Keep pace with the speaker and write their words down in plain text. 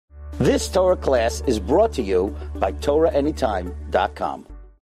This Torah class is brought to you by TorahAnytime.com.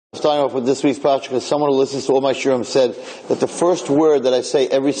 Starting off with this week's parsha, because someone who listens to all my shiurim said that the first word that I say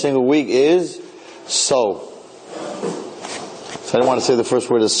every single week is so. So I didn't want to say the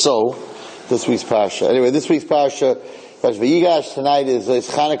first word is so. This week's parsha. Anyway, this week's parsha V'yigash, tonight is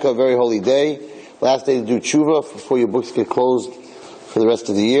Chanukah, a very holy day. Last day to do tshuva before your books get closed for the rest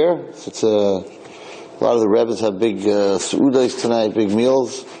of the year. So it's a lot of the Rebbes have big seudas tonight, big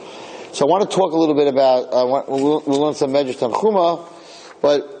meals. So I want to talk a little bit about, we'll learn some Medrash Tanchuma,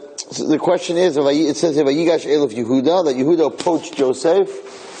 but the question is, it says here, V'yigash Elif Yehuda, that Yehuda approached Yosef,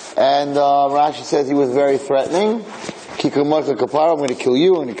 and Rashi says he was very threatening. Kikamarka Kaparo, I'm going to kill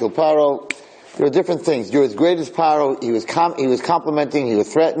you, I'm going to kill Paro. There are different things. You're as great as Paro, he was complimenting, he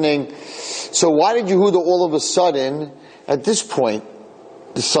was threatening. So why did Yehuda all of a sudden, at this point,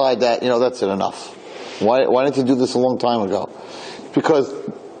 decide that, that's it, enough? Why didn't you do this a long time ago? Because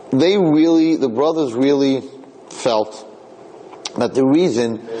the brothers really felt that the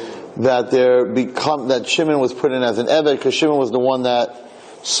reason that that Shimon was put in as an Eved, because Shimon was the one that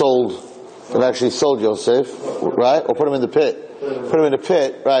actually sold Yosef, right? Or put him in the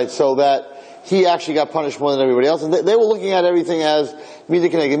pit. Right? So that he actually got punished more than everybody else. And they were looking at everything as Mida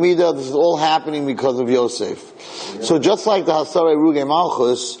Keneged Mida. This is all happening because of Yosef. So just like the Hasarei Ruge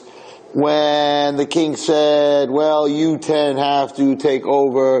Malchus, when the king said, well, you 10 have to take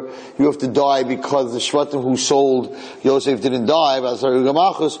over, you have to die because the Shvatim who sold Yosef didn't die,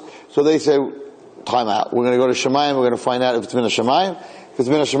 so they say, time out. We're going to go to Shemayim, we're going to find out if it's been a Shemayim. If it's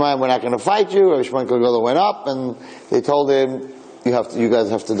been a Shemayim, we're not going to fight you. Rabbi Shimon Kogola went up, and they told him, you guys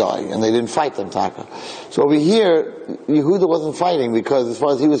have to die. And they didn't fight them, Taka. So over here, Yehuda wasn't fighting, because as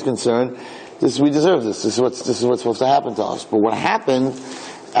far as he was concerned, we deserve this. This is what's supposed to happen to us. But what happened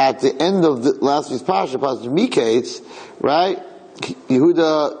at the end of the last week's parsha, Miketz, right?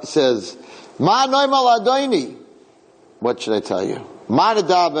 Yehuda says, "Ma noimal adoini." What should I tell you? Ma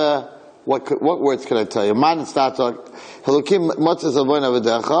nedaber. What words can I tell you? Ma nestatok. Elokim motzes avoin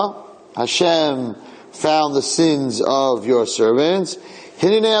avedecha. Hashem found the sins of your servants.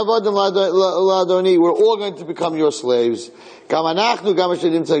 Hinei avodim ladoni. We're all going to become your slaves. Gam anachnu gam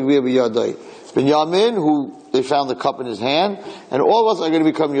shedim tzagvir b'yadai. Binyamin, who they found the cup in his hand, and all of us are going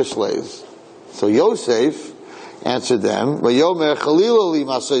to become your slaves. So Yosef answered them, Vayomer Chalila li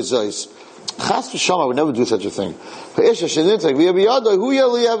masay zois. Chas v'shama, I would never do such a thing. I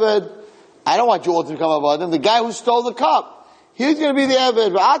don't want you all to become avadim. The guy who stole the cup, he's going to be the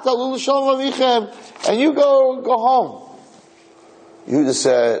Eved. And you go home. You just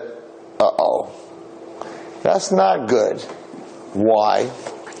said, that's not good. Why?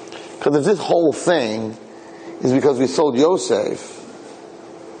 Because if this whole thing is because we sold Yosef,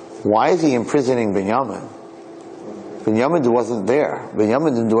 why is he imprisoning Binyamin? Binyamin wasn't there.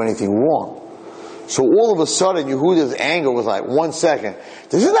 Binyamin didn't do anything wrong. So all of a sudden, Yehuda's anger was like, 1 second.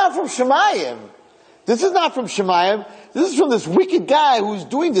 This is not from Shemayim. This is not from Shemayim. This is from this wicked guy who's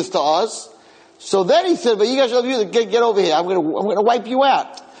doing this to us. So then he said, but you guys get over here. I'm going to wipe you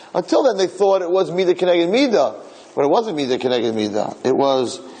out. Until then, they thought it was Mida Keneged Mida. But it wasn't Mida Keneged Mida. It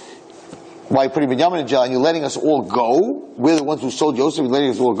was, why putting Binyamin in jail and you're letting us all go? We're the ones who sold Yosef, you're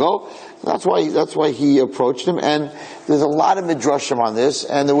letting us all go? That's why he approached him. And there's a lot of midrashim on this.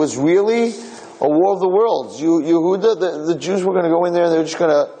 And there was really a war of the worlds. Yehuda, the Jews were going to go in there and they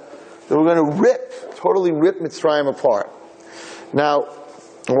were going to totally rip Mitzrayim apart. Now,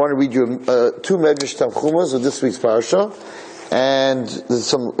 I want to read you two Medrash Tanchumas of this week's parsha. And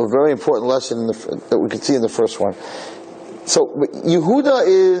there's a very important lesson that we can see in the first one. So, Yehuda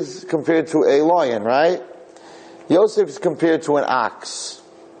is compared to a lion, right? Yosef is compared to an ox.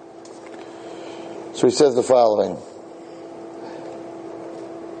 So he says the following.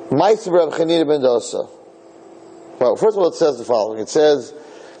 Ma'aser Reb Chanina ben Dosa. Well, first of all, it says the following. It says,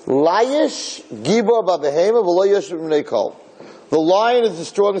 Layish gibor b'behema v'lo yoshev b'nei kol. The lion is the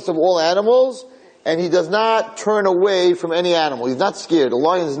strongest of all animals, and he does not turn away from any animal. He's not scared. The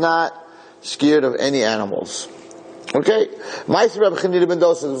lion is not scared of any animals. Okay? Ma'aser Reb Chanina ben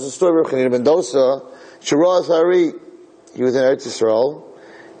Dosa. There was a story of Reb Chanina ben Dosa. Shiraz Hari. He was in Eretz Yisrael,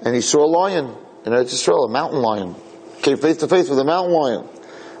 and he saw a lion in Eretz Yisrael, a mountain lion. Came face to face with a mountain lion.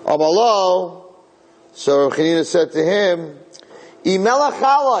 Amalo. So Reb Chanina said to him, Imelach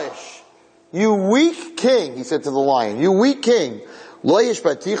halash. You weak king, he said to the lion, you weak king, lo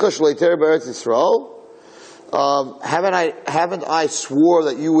yishbaticha shleiter b'Eretz Yisrael. Haven't I swore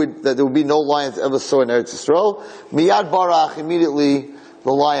that there would be no lions ever saw in Eretz Yisrael? Miyad barach, immediately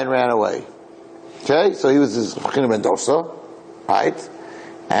the lion ran away. Okay, so he was this Chanina ben Dosa, right?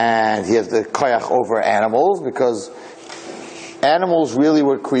 And he has the koyach over animals because animals really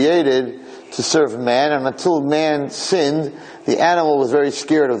were created to serve man, and until man sinned, the animal was very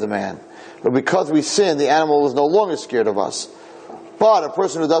scared of the man. But because we sinned, the animal was no longer scared of us. But a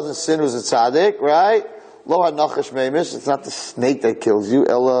person who doesn't sin, who's a tzaddik, right? Lo ha-nachash meimis, it's not the snake that kills you,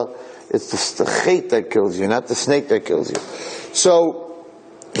 Ella, it's the chait that kills you, not the snake that kills you. So,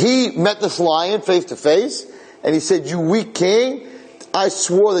 he met this lion face to face, and he said, "You weak king, I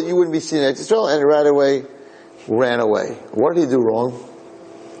swore that you wouldn't be seen in Israel," and right away, ran away. What did he do wrong?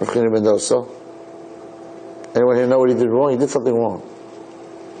 Anyone here know what he did wrong? He did something wrong.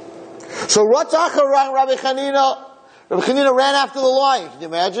 So Ratzach Rabbi Chanina. Rabbi Chanina ran after the lion. Can you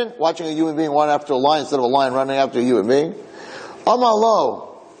imagine watching a human being run after a lion instead of a lion running after a human being? Amalo.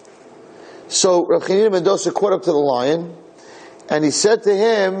 So Rabbi Chanina Mendoza caught up to the lion, and he said to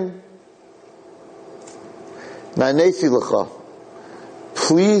him, "Na'nesi lecha.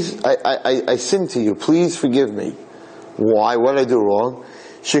 Please, I sinned to you. Please forgive me." Why? What did I do wrong?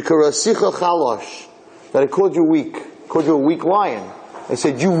 Shekarasicha chalosh. That I called you weak. Called you a weak lion. I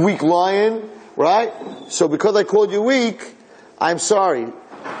said, "You weak lion," right? So because I called you weak, I'm sorry.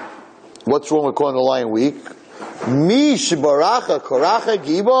 What's wrong with calling the lion weak? Mi shibaracha koracha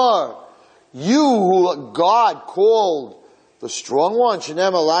gibar. You who God called the strong one,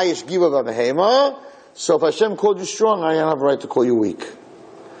 shenem alayish gibar b'mehema. So if Hashem called you strong, I don't have a right to call you weak.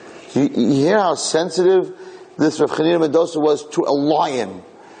 You hear how sensitive this Rav Chanina Mendoza was to a lion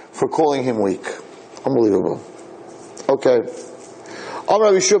for calling him weak. Unbelievable. Okay.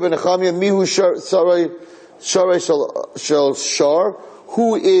 Amar Yeshua ben Nechamiah, mihu sharay shel shar.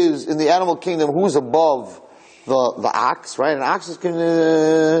 Who is in the animal kingdom? Who's above the ox? Right, an ox with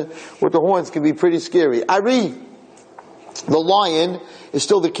the horns can be pretty scary. Ari, the lion, is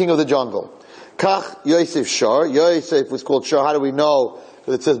still the king of the jungle. Kach Yosef shar. Yosef was called shar. How do we know?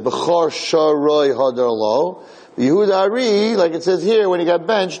 Because it says b'char sharoy hadar lo. Yehuda Ari, like it says here, when he got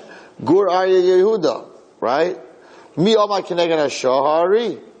benched, Gur Arya Yehuda, right? Mi Omar Keneged HaShar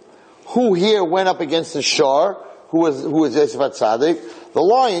Hari. Who here went up against the Shar? Who was Yosef HaTzadik? The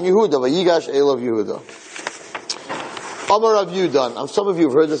lion Yehuda, Vayigash Elav Yehuda. Amar Rav Yudan. Some of you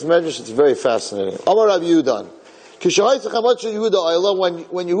have heard this medrash. It's very fascinating. Amar Rav Yudan.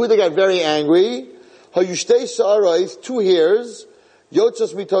 When Yehuda got very angry, Hayushtei Sa'arais, 2 hairs,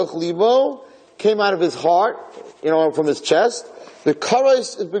 Yotzas Mitoch Libo, came out of his heart, from his chest. The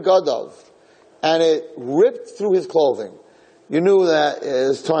karais is begadav, and it ripped through his clothing. You knew that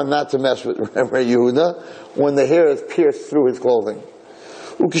it's time not to mess with Yehuda when the hair is pierced through his clothing.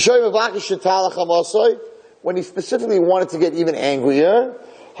 When he specifically wanted to get even angrier,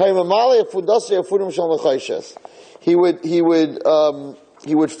 he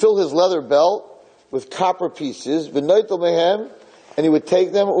would fill his leather belt with copper pieces, and he would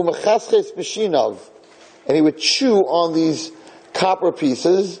take them, and he would chew on these copper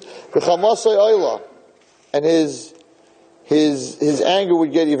pieces, and his anger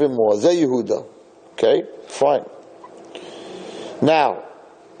would get even more. Zeh Yehuda. Okay, fine. Now,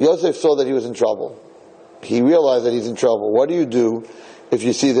 Yosef saw that he was in trouble. He realized that he's in trouble. What do you do if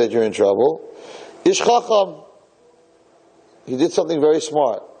you see that you're in trouble? Ish Chacham. He did something very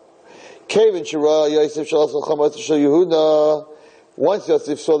smart. Once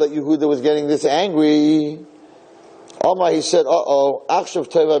Yosef saw that Yehuda was getting this angry, he said, Achshav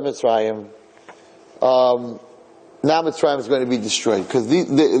Teva Mitzrayim. Now Mitzrayim is going to be destroyed. Because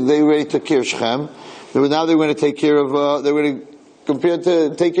they already took care of Shechem. Now they're going to take care of, they're going to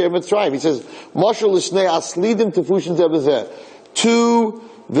take care of Mitzrayim. He says, Mashal Lishnei Aslidim Tefushin Zebezeh. 2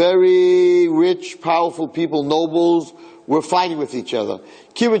 very rich, powerful people, nobles, were fighting with each other.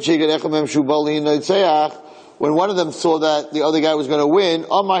 When one of them saw that the other guy was going to win,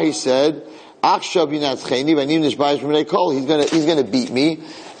 he said, he's going to beat me,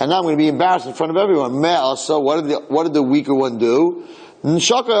 and now I'm going to be embarrassed in front of everyone. So what did the weaker one do? He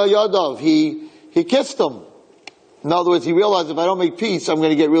kissed him. In other words, he realized if I don't make peace, I'm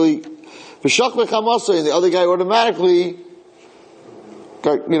going to get really... And the other guy automatically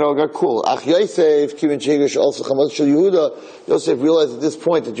got cool. Yosef realized at this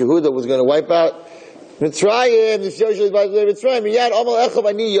point that Yehuda was going to wipe out Mitzrayim.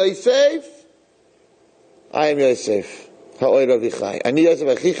 I am Yosef. Ani Yosef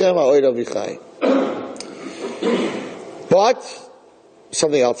achichem ha'oid avichai. But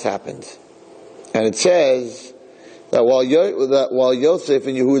something else happened, and it says that while Yosef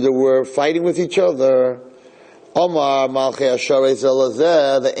and Yehuda were fighting with each other, Omar Malchei Asharei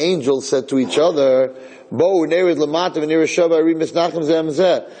Zelazeh, the angels said to each other, Bo Nerid Lamatim and Irashavah Misnachem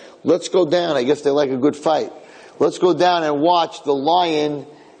Zemzeh. Let's go down. I guess they like a good fight. Let's go down and watch the lion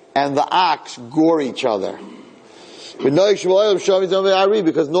and the ox gore each other.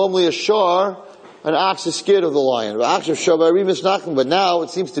 Because normally a shar, an ox is scared of the lion. But now it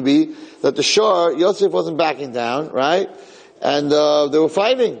seems to be that the shar, Yosef wasn't backing down, right? And they were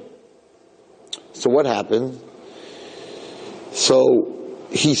fighting. So what happened? So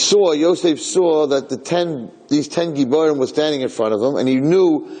Yosef saw that these 10 Gibborim were standing in front of him, and he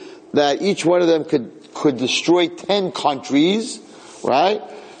knew that each one of them could destroy 10 countries, right?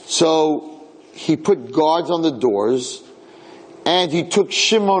 So he put guards on the doors, and he took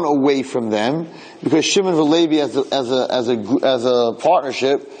Shimon away from them, because Shimon and Levi as a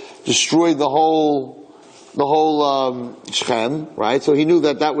partnership destroyed the whole Shechem, right? So he knew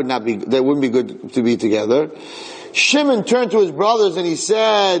that wouldn't be good to be together. Shimon turned to his brothers and he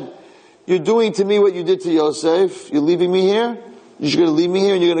said, "You're doing to me what you did to Yosef. You're leaving me here? You're just going to leave me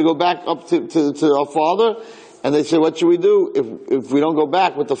here and you're going to go back up to our father?" And they said, "What should we do? If we don't go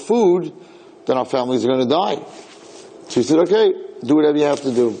back with the food, then our families are going to die." So he said, "Okay, do whatever you have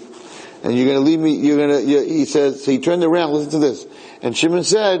to do. And you're going to leave me, he says," so he turned around, listen to this. And Shimon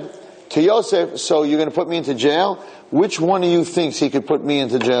said to Yosef, "So you're going to put me into jail? Which one of you thinks he could put me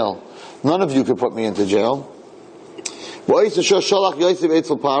into jail? None of you could put me into jail." So Yosef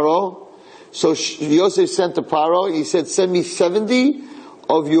sent to Paro, he said, "Send me 70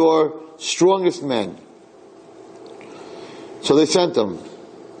 of your strongest men." So they sent them.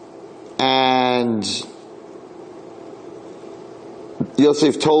 And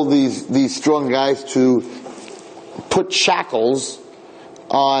Yosef told these strong guys to put shackles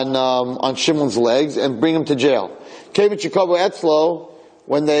on Shimon's legs and bring him to jail.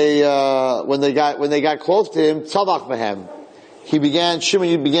 When they got close to him, tzavach behem.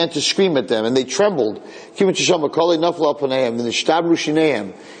 Shimon began to scream at them, and they trembled. He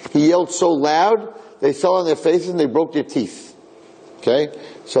yelled so loud, they fell on their faces and they broke their teeth. Okay?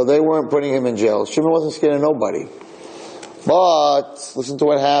 So they weren't putting him in jail. Shimon wasn't scared of nobody. But, listen to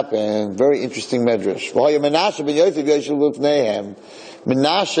what happened. Very interesting medrash.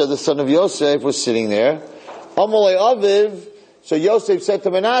 Menashe, the son of Yosef, was sitting there. Amalei Aviv. So Yosef said to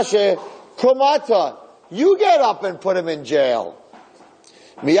Menashe, "Kumata, you get up and put him in jail."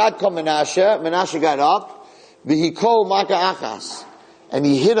 Miyad kom Menashe. Menashe got up. V'hiko maka achas. And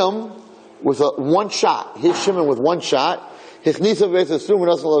he hit him with one shot. Hit Shimon with one shot. He knocked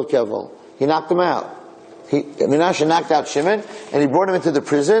him out. Menashe knocked out Shimon, and he brought him into the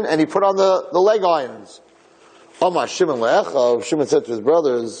prison, and he put on the leg irons. Omar Shimon le'echav. Shimon said to his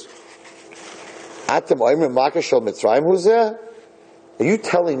brothers, "Atem oimrim makashol Mitzrayim huzeh? Are you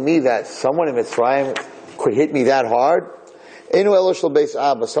telling me that someone in Mitzrayim could hit me that hard? Einu elo shel beis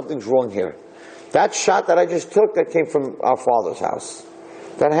Abba. Something's wrong here. That shot that I just took, that came from our father's house.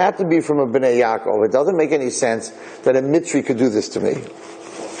 That had to be from a Bnei Yaakov. It doesn't make any sense that a Mitzri could do this to me."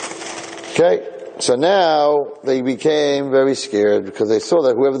 Okay, so now they became very scared because they saw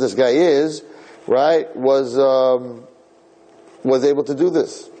that whoever this guy is, right, was able to do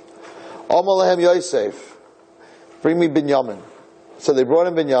this. Amalei Yosef, bring me Binyamin. So they brought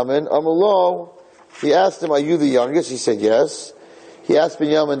him Binyamin. Amalo, he asked him, "Are you the youngest?" He said, "Yes." He asked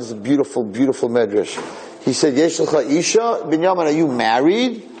Binyamin, this is a beautiful, beautiful medrash. He said, "Yesh lecha isha?" Binyamin, "Are you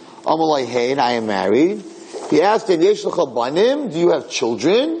married?" Amalei, "Hey, I am married." He asked him, "Yesh lecha banim? Do you have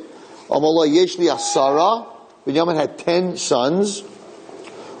children?" Amalei, "Yesh li asara." Binyamin had 10 sons.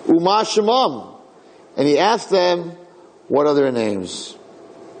 Uma shemam. And he asked them, what are their names?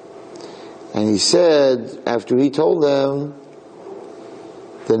 And he said, after he told them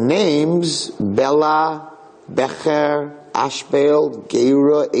the names, Bela, Bebkar, Ashbel,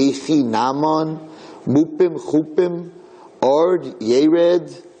 Gera, Echi, Naaman, Mupim, Chupim, Ord,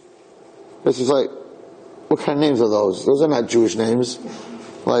 Yered. This is like, what kind of names are those? Those are not Jewish names.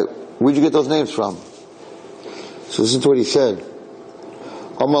 Like, where'd you get those names from? So listen to what he said.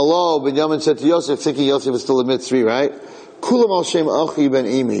 Amalo, Binyamin said to Yosef, thinking Yosef was still a Mitzri, right? Kulam al Shem Achi ben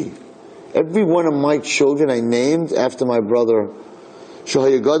Imi. Every one of my children I named after my brother.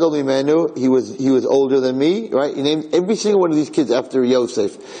 Shohayagadol Imenu, he was older than me, right? He named every single one of these kids after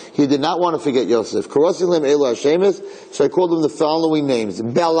Yosef. He did not want to forget Yosef. Karasilim Elu Hashemis, so I called them the following names.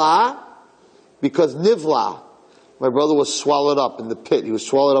 Bela, because Nivla, my brother was swallowed up in the pit. He was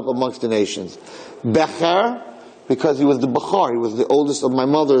swallowed up amongst the nations. Bebkar, because he was the Bachar, he was the oldest of my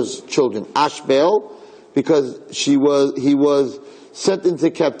mother's children. Ashbel, because he was sent into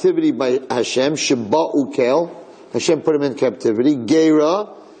captivity by Hashem. Sheba Ukel, Hashem put him in captivity. Gera,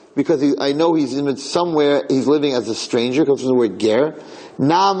 because I know he's in somewhere, he's living as a stranger, comes from the word ger.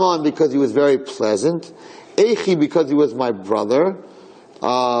 Naaman, because he was very pleasant. Echi, because he was my brother.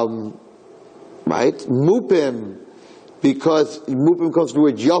 Right? Mupim, because Mupim comes from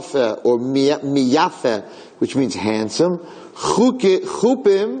the word Yafeh, or Miyafe, which means handsome.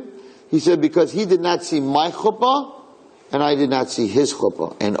 Chupim, he said, because he did not see my chuppah, and I did not see his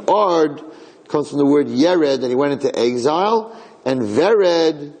chuppah. And ard comes from the word yered, that he went into exile, and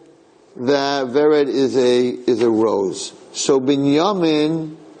vered, the vered is a rose. So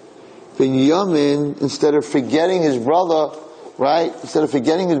Binyamin, instead of forgetting his brother, right? Instead of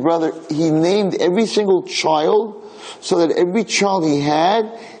forgetting his brother, he named every single child, so that every child he had,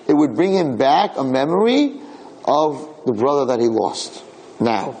 it would bring him back a memory of the brother that he lost.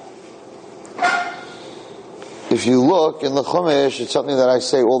 Now, if you look in the Chumash, it's something that I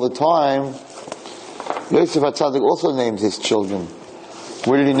say all the time. Yosef HaTzadik also named his children.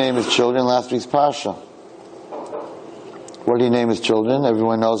 Where did he name his children? Last week's Parsha. What did he name his children?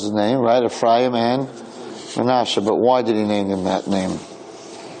 Everyone knows his name, right? Ephraim and Manasseh. But why did he name them that name?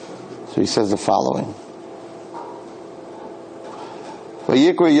 So he says the following.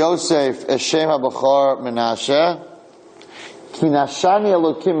 Vayikra Yosef Eshem HaBachar Manasseh Ki Nashani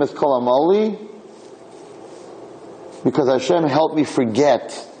Elokim Es Kol Amoli, because Hashem helped me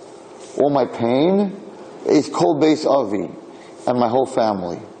forget all my pain. It's Kol Beis Avi and my whole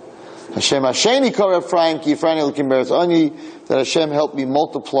family. Hashem Hasheni Kor Ephraim Ki Ephraim Elokim Beres Ani, that Hashem helped me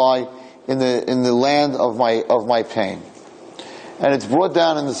multiply in the land of my pain. And it's brought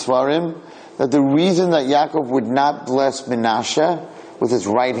down in the Svarim that the reason that Yaakov would not bless Manasseh with his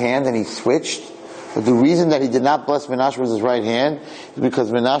right hand, and he switched, but the reason that he did not bless Manasseh with his right hand is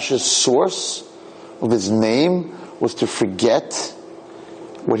because Manasseh's source of his name was to forget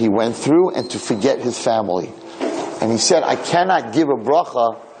what he went through and to forget his family. And he said, I cannot give a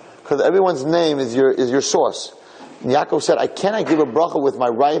bracha, because everyone's name is your source. And Yaakov said, I cannot give a bracha with my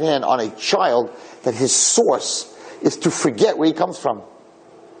right hand on a child that his source is to forget where he comes from.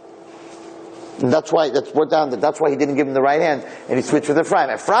 And that's why he didn't give him the right hand, and he switched with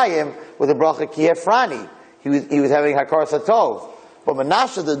Ephraim. Ephraim with a bracha ki Ephrani. He was having Hakar Satov. But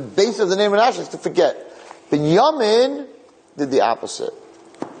Manasseh, the base of the name Manasseh is to forget. Binyamin did the opposite.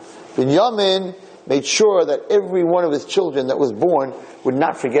 Binyamin made sure that every one of his children that was born would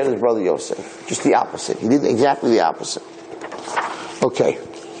not forget his brother Yosef. Just the opposite. He did exactly the opposite. Okay.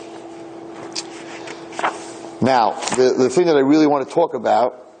 Now, the thing that I really want to talk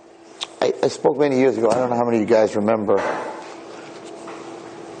about, I spoke many years ago, I don't know how many of you guys remember,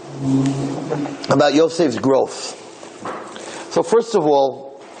 about Yosef's growth. So first of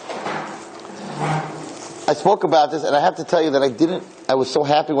all, I spoke about this, and I have to tell you that I was so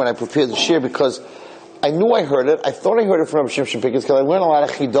happy when I prepared the shir, because I knew I heard it. I thought I heard it from Shimshon Pincus, because I learned a lot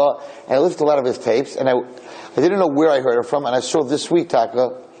of Chidah, and I listened to a lot of his tapes, and I didn't know where I heard it from, and I saw this week,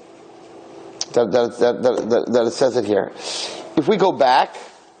 Taka, that it says it here. If we go back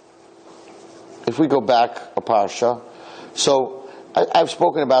a parsha, so I've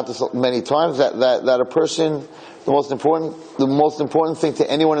spoken about this many times, that a person, the most important thing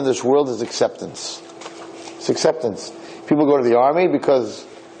to anyone in this world is acceptance. It's acceptance. People go to the army because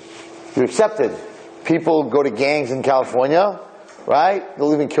you're accepted. People go to gangs in California, right?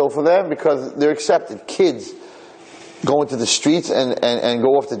 They'll even kill for them because they're accepted. Kids go into the streets and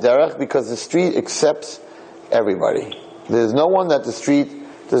go off the derech because the street accepts everybody. There's no one that the street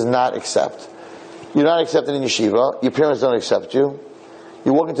does not accept. You're not accepted in yeshiva. Your parents don't accept you.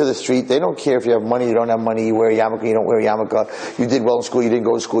 You walk into the street, they don't care if you have money, you don't have money, you wear a yarmulke, you don't wear a yarmulke, you did well in school, you didn't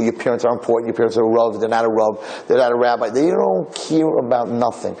go to school, your parents are important, your parents are a rav, they're not a rav, they're not a rabbi. They don't care about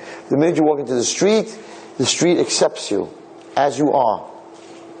nothing. The minute you walk into the street accepts you as you are.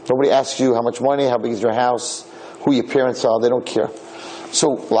 Nobody asks you how much money, how big is your house, who your parents are, they don't care.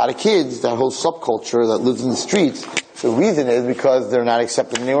 So a lot of kids, that whole subculture that lives in the streets, the reason is because they're not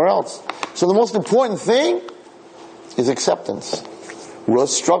accepted anywhere else. So the most important thing is acceptance.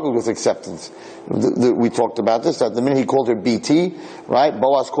 Russ struggled with acceptance. We talked about this, that the minute he called her BT, right?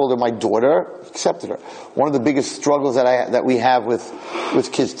 Boaz called her my daughter, accepted her. One of the biggest struggles that we have with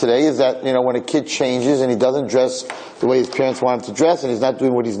kids today is that, when a kid changes and he doesn't dress the way his parents want him to dress, and he's not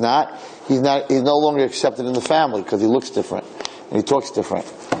doing what he's no longer accepted in the family because he looks different and he talks different.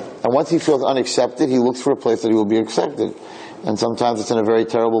 And once he feels unaccepted, he looks for a place that he will be accepted. And sometimes it's in a very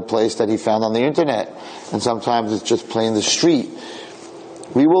terrible place that he found on the internet. And sometimes it's just plain the street.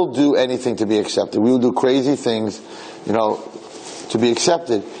 We will do anything to be accepted. We will do crazy things, to be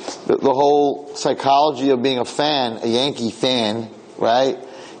accepted. The whole psychology of being a Yankee fan, right,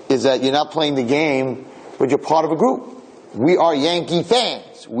 is that you're not playing the game, but you're part of a group. We are Yankee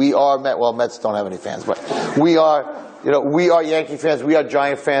fans. We are Mets don't have any fans, but we are Yankee fans. We are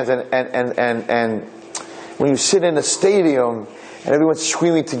Giant fans, and when you sit in a stadium and everyone's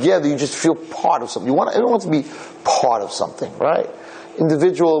screaming together, you just feel part of something. Everyone wants to be part of something, right?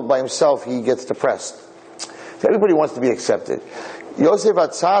 Individual by himself, he gets depressed. Everybody wants to be accepted. Yosef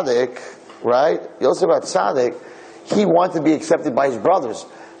HaTzadik, right? Yosef HaTzadik, he wanted to be accepted by his brothers.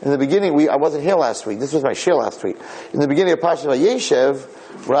 In the beginning, I wasn't here last week. This was my shir last week. In the beginning of Parashat Vayeshev,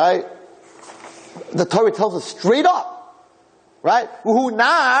 right? The Torah tells us straight up, right? Who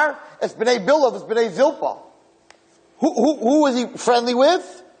nar es b'nei Bilav es b'nei Zilpah. Who was he friendly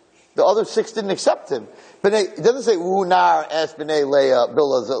with? The other 6 didn't accept him. It doesn't say who nar es b'nei Leah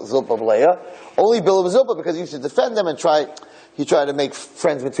Bilav Zilpah Leah. Only Bilav Zilpah, because he used to defend them and he tried to make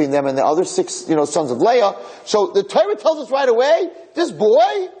friends between them and the other 6, sons of Leah. So the Torah tells us right away, this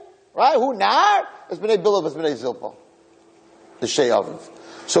boy, right, who nar es b'nei Bilav es b'nei Zilpah, the She'aviv.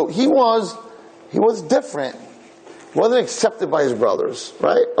 So he was different. He wasn't accepted by his brothers,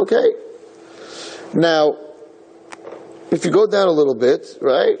 right? Okay. Now, if you go down a little bit,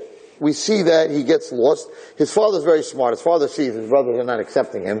 right, we see that he gets lost. His father's very smart. His father sees his brothers are not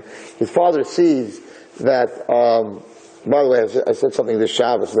accepting him. His father sees that, by the way, I said something this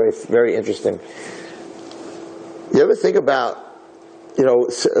Shabbos, very, very interesting. You ever think about,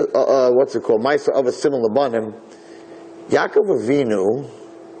 what's it called? Ma'aseh of a Simon Labanim. Yaakov Avinu,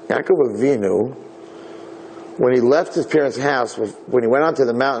 when he left his parents' house, when he went onto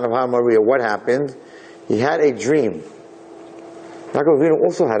the mountain of Har Moriah, what happened? He had a dream. Yaakov Avinu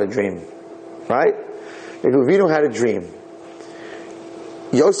also had a dream, right? Yaakov Avinu had a dream.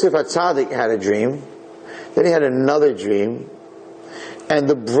 Yosef HaTzadik had a dream. Then he had another dream. And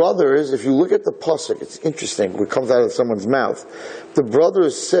the brothers, if you look at the pasuk, it's interesting. It comes out of someone's mouth. The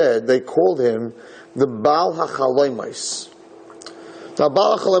brothers said, they called him the Baal HaChaloimos. Now,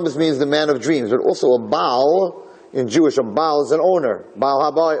 Baal HaChaloimos means the man of dreams, but also a Baal, in Jewish, a Baal is an owner. Baal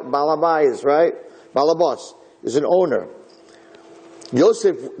Habayis, right? Baal Habas is an owner.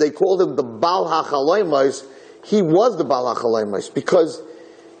 Yosef, they called him the Baal HaChaloimos. He was the Baal HaChaloimos, because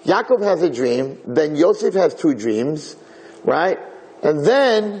Yaakov has a dream, then Yosef has 2 dreams, right? And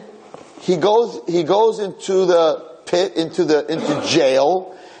then he goes into the pit, into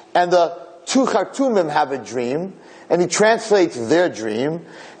jail, and the 2 Khartoumim have a dream, and he translates their dream,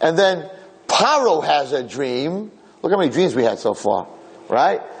 and then Paro has a dream. Look how many dreams we had so far,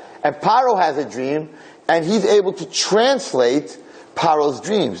 right? And Paro has a dream, and he's able to translate Paro's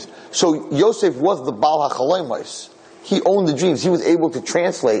dreams. So Yosef was the Baal HaChaloimos. He owned the dreams. He was able to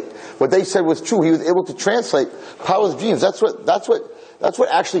translate what they said was true. He was able to translate Paro's dreams. That's what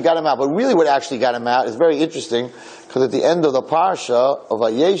actually got him out. But really, what actually got him out is very interesting, because at the end of the parsha of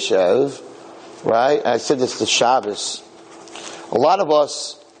Vayeshev, right? And I said this to Shabbos. A lot of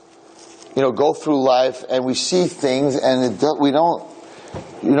us, go through life and we see things and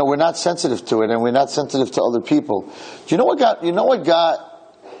we're not sensitive to it, and we're not sensitive to other people. Do you know what got?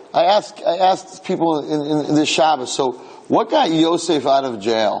 I asked people in this Shabbos. So, what got Yosef out of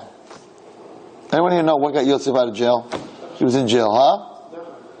jail? Anyone here know what got Yosef out of jail? He was in jail, huh?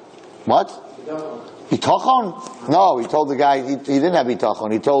 What? Bitachon? No, he told the guy he didn't have bitachon.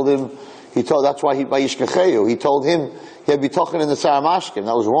 That's why he told him he had bitachon in the Saramashkin.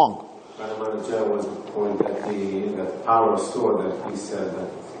 That was wrong. Got him out of jail was the point that Paro store that he said that.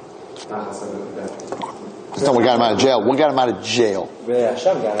 That's not what got him out of jail. What got him out of jail?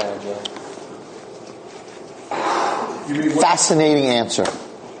 Hashem got out of jail. Fascinating answer.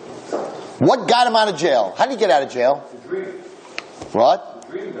 What got him out of jail? How did he get out of jail? The dream. What?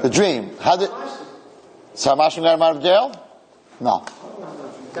 The dream. How did Saramashkin got him out of jail? No.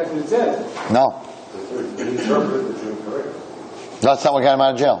 No. That's not what got him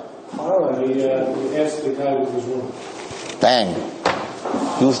out of jail. He asked the guy what was wrong. Dang.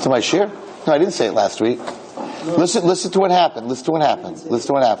 You listened to my shir? No, I didn't say it last week. No. Listen to what happened. Listen to what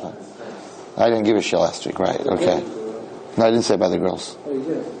happened. I didn't give a shir last week, right? Okay. No, I didn't say it by the girls. Oh, you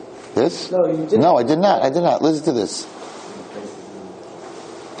did. This? No, you didn't. No, I did not. Listen to this.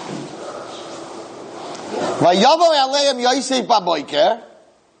 Vayavah Aleihem Yosef b'bakar,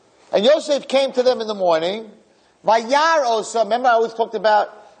 and Yosef came to them in the morning. Vayar Osa. Remember, I always talked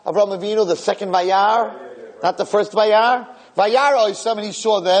about Avraham Avinu, the second Vayar, not the first Vayar. Vayar Osa, and he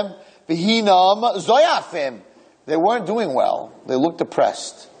saw them. Vahenam za'fim. They weren't doing well. They looked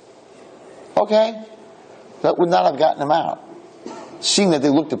depressed. Okay, that would not have gotten them out. Seeing that they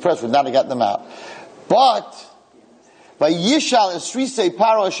looked depressed would not have gotten them out. But Vayishal Esrisei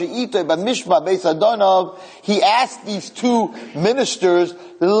Paro She'itoi B'Mishma Beis Adonov. He asked these 2 ministers,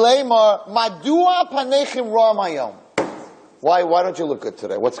 Lemar Madua Panechim Ra'am Hayom. Why don't you look good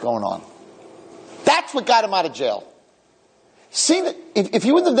today? What's going on? That's what got him out of jail. See, if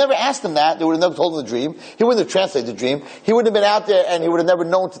he would have never asked them that, they would have never told him the dream. He wouldn't have translated the dream. He would have been out there and he would have never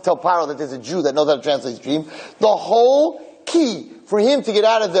known to tell Paro that there's a Jew that knows how to translate the dream. The whole key for him to get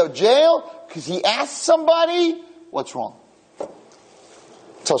out of the jail because he asked somebody, what's wrong?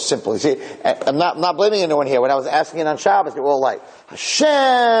 So simple. You see, I'm not blaming anyone here. When I was asking it on Shabbos, they were all like,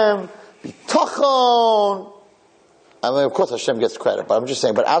 Hashem, bitachon. I mean, of course Hashem gets credit, but I'm just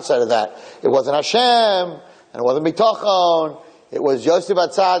saying, but outside of that, it wasn't Hashem, and it wasn't bitachon. It was Yosef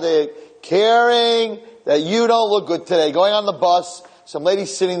HaTzadik caring that you don't look good today. Going on the bus, some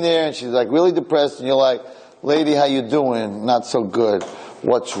lady's sitting there, and she's like really depressed, and you're like, lady, how you doing? Not so good.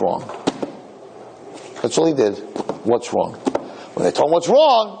 What's wrong? That's all he did. What's wrong? When they told him what's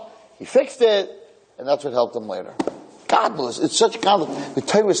wrong, he fixed it, and that's what helped him later. Godless. It's such godless. The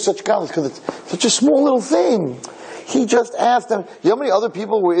Torah is such godless because it's such a small little thing. He just asked them. You know how many other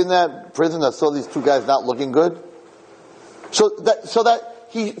people were in that prison that saw these two guys not looking good? So that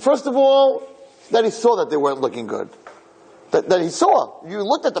he, first of all, that he saw that they weren't looking good. That he saw. You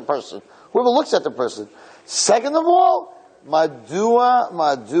looked at the person. Whoever looks at the person. Second of all, Madua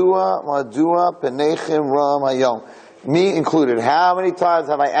penechem ram hayom. Me included. How many times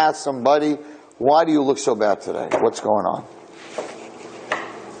have I asked somebody, why do you look so bad today? What's going on?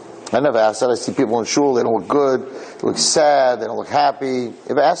 I never asked that. I see people in shul, they don't look good, they look sad, they don't look happy.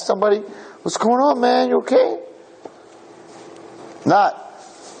 If I ask somebody, what's going on, man? You okay? Not,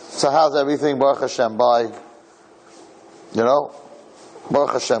 so how's everything? Baruch Hashem, bye. You know?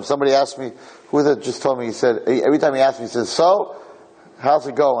 Baruch Hashem. Somebody asked me, who was it just told me, he said, every time he asked me, he says, so, how's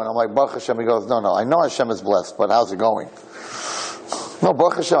it going? I'm like, Baruch Hashem. He goes, no, I know Hashem is blessed, but how's it going? No,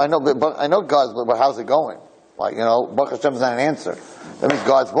 Baruch Hashem, I know God's blessed, but how's it going? Like, Baruch Hashem is not an answer. That means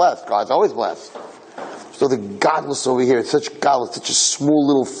God's blessed. God's always blessed. So the godless over here, it's such godless, such a small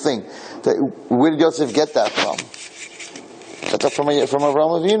little thing. Where did Yosef get that from? Got that from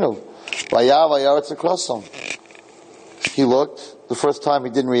Avraham Avinu. Vayar, it's across him. He looked. The first time he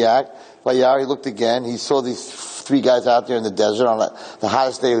didn't react. Vayar, he looked again. He saw these three guys out there in the desert on the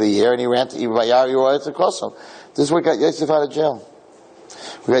hottest day of the year, and he ran to Vayar, it's across him. This is what got Yosef out of jail.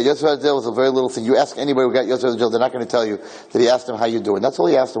 We got Yosef out of jail was a very little thing. You ask anybody who got Yosef out of jail, they're not going to tell you that he asked him how you doing. That's all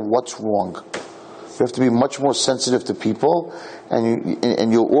he asked him. What's wrong? You have to be much more sensitive to people,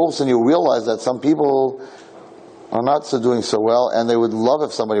 and you all of a sudden you'll realize that some people are not doing so well, and they would love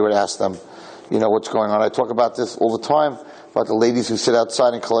if somebody would ask them, what's going on. I talk about this all the time about the ladies who sit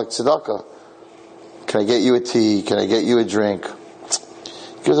outside and collect tzedakah. Can I get you a tea? Can I get you a drink?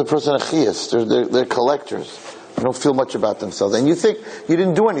 Give the person a chiyas. They're collectors. They don't feel much about themselves. And you think you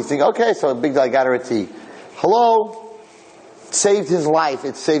didn't do anything. Okay, so a big guy got her a tea. Hello? Saved his life.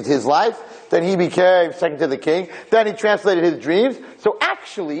 It saved his life. Then he became second to the king. Then he translated his dreams. So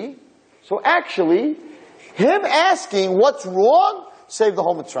actually, him asking what's wrong saved the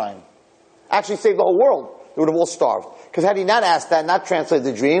whole Mitzrayim. Actually saved the whole world. They would have all starved. Because had he not asked that, not translated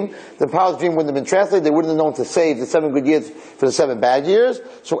the dream, the power's dream wouldn't have been translated. They wouldn't have known to save the 7 good years for the 7 bad years.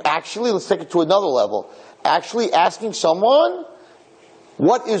 So actually, let's take it to another level. Actually asking someone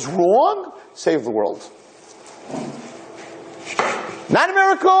what is wrong saved the world. Not a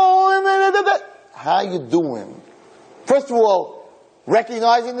miracle. How you doing? First of all,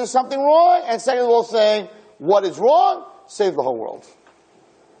 recognizing there's something wrong, and second of all, saying what is wrong saved the whole world.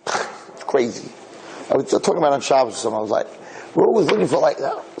 It's crazy. I was talking about on Shabbos or something. I was like, we're always looking for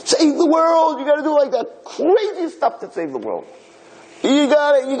save the world. You got to do that crazy stuff to save the world. You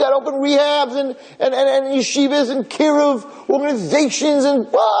got to open rehabs and yeshivas and kiruv organizations and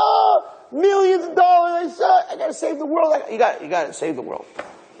millions of dollars. I got to save the world. You got to save the world.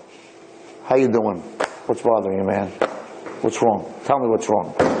 How you doing? What's bothering you, man? What's wrong? Tell me what's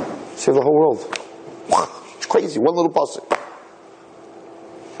wrong. Save the whole world. It's crazy. One little pasuk.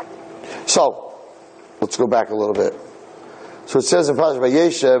 So, let's go back a little bit. So it says in Parashat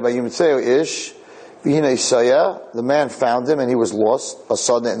Vayeshev, Vayimutzeu ish, v'hinei Isaiah, the man found him and he was lost, a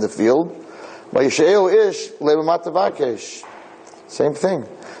sudden in the field. Vayisheu ish, le'b'mat tavakesh. Same thing.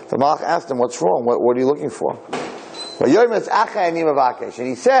 The Malach asked him, what's wrong? What are you looking for? And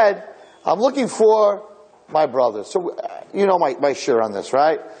he said, I'm looking for my brother. So, my share on this,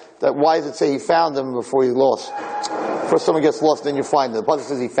 right? That why does it say he found him before he lost? First someone gets lost, then you find him. The Pasuk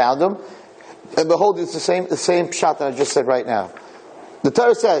says he found him. And behold, it's the same shot that I just said right now. The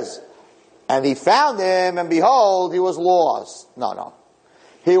Torah says, and he found him, and behold, he was lost. No.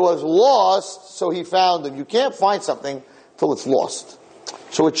 He was lost, so he found him. You can't find something till it's lost.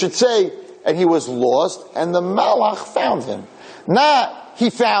 So it should say, and he was lost, and the Malach found him. Not, he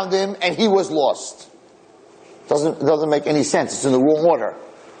found him, and he was lost. Doesn't make any sense. It's in the wrong order.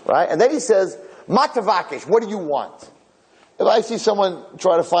 Right? And then he says, Matavakesh, what do you want? If I see someone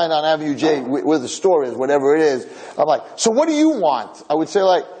try to find on Avenue J where the store is, whatever it is, I'm like, so what do you want? I would say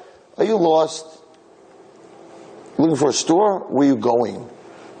are you lost? Looking for a store? Where are you going?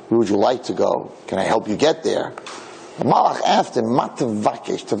 Where would you like to go? Can I help you get there? The Malach asked him, "Ma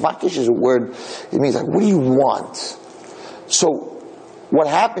tevakesh." Tevakesh is a word, it means like, what do you want? So, what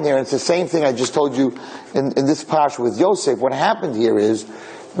happened here, and it's the same thing I just told you in this parsha with Yosef, what happened here is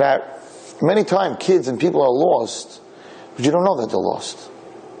that many times kids and people are lost, but you don't know that they're lost.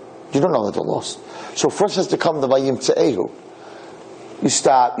 You don't know that they're lost. So first has to come the vayim tze'ehu. You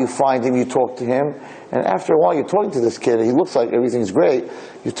stop, you find him, you talk to him, and after a while you're talking to this kid, and he looks like everything's great,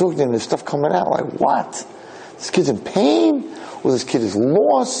 you're talking to him, there's stuff coming out, like, what? This kid's in pain? Or this kid is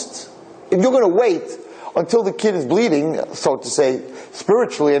lost? If you're going to wait until the kid is bleeding, so to say,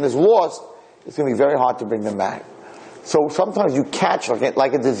 spiritually, and is lost, it's going to be very hard to bring them back. So sometimes you catch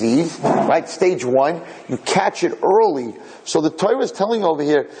like a disease, right? Stage 1, you catch it early. So the Torah is telling over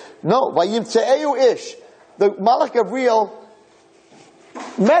here, no, vayim tze'ehu ish. The Malach Gabriel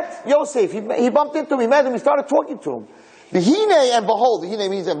met Yosef. He bumped into him, he met him, he started talking to him. V'hinei and behold. V'hinei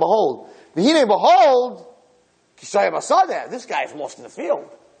means and behold. V'hinei behold. Kisayim saw that. This guy is lost in the field.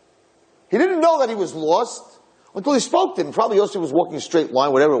 He didn't know that he was lost until he spoke to him. Probably Yosef was walking a straight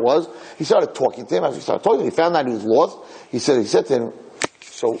line, whatever it was. He started talking to him. As he started talking to him, he found out he was lost. He said to him,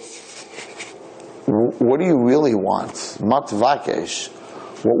 so, what do you really want? Mat vakesh.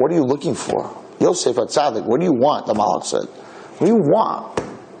 What are you looking for? Yosef HaTzadik, what do you want? The Malach said. What do you want?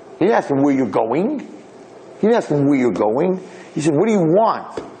 He didn't ask him where you're going. He didn't ask him where you're going. He said, what do you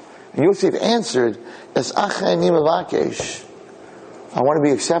want? And Yosef answered, Es achayni mevakesh. I want to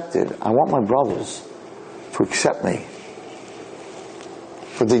be accepted. I want my brothers to accept me.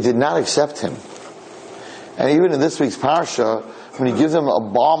 But they did not accept him. And even in this week's parsha, when he gives them a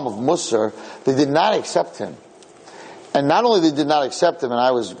bomb of Musar, they did not accept him. And not only they did not accept him, and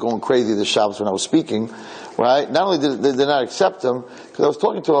I was going crazy this Shabbos when I was speaking, right? Not only did they not accept him, because I was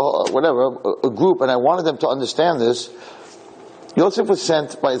talking to a group, and I wanted them to understand this. Yosef was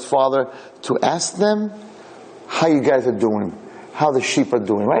sent by his father to ask them how you guys are doing, how the sheep are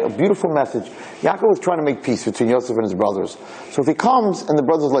doing, right? A beautiful message. Yaakov was trying to make peace between Yosef and his brothers. So if he comes and the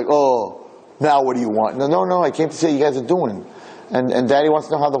brother's like, oh, now what do you want? No, I came to say how you guys are doing. And Daddy wants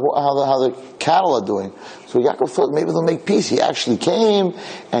to know how the cattle are doing. So Yaakov thought maybe they'll make peace. He actually came,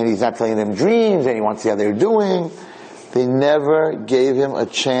 and he's not telling them dreams, and he wants to see how they're doing. They never gave him a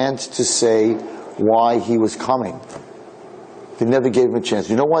chance to say why he was coming. They never gave him a chance.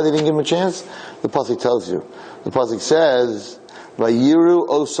 You know why they didn't give him a chance? The pasuk tells you. The pasuk says, "Vayiru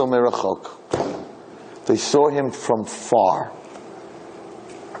oso merachok." They saw him from far.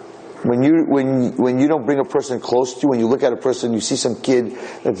 When you don't bring a person close to you, when you look at a person, you see some kid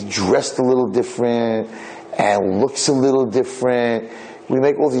that's dressed a little different and looks a little different. We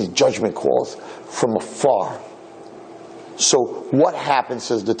make all these judgment calls from afar. So what happened,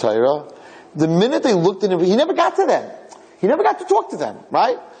 says the Torah? The minute they looked at him, he never got to them. He never got to talk to them,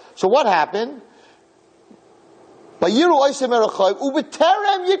 right? So what happened? Before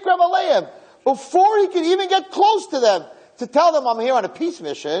he could even get close to them, to tell them I'm here on a peace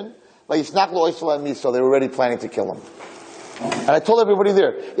mission, so they were already planning to kill him. And I told everybody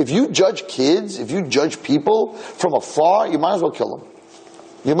there, if you judge kids, if you judge people from afar, you might as well kill them.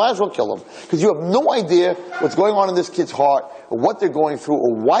 You might as well kill them. Because you have no idea what's going on in this kid's heart, or what they're going through,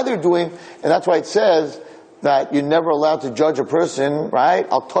 or why they're doing. And that's why it says that you're never allowed to judge a person, right?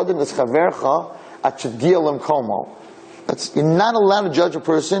 You're not allowed to judge a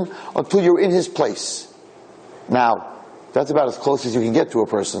person until you're in his place. Now, that's about as close as you can get to a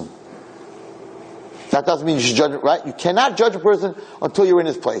person. That doesn't mean you should judge it, right? You cannot judge a person until you're in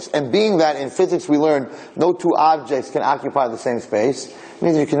his place. And being that in physics we learn no two objects can occupy the same space, it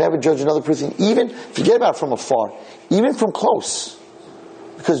means you can never judge another person, even, forget about from afar, even from close.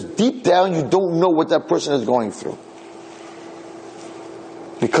 Because deep down you don't know what that person is going through.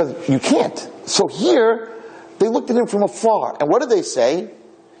 Because you can't. So here, they looked at him from afar. And what did they say?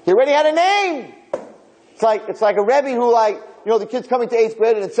 He already had a name! It's like a Rebbe who the kid's coming to 8th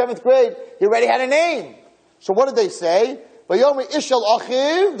grade, and in 7th grade, he already had a name. So what did they say? They were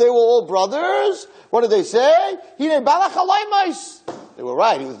all brothers. What did they say? They were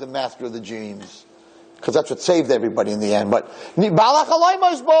right, he was the master of the dreams. Because that's what saved everybody in the end. But they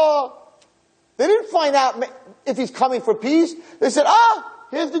didn't find out if he's coming for peace. They said,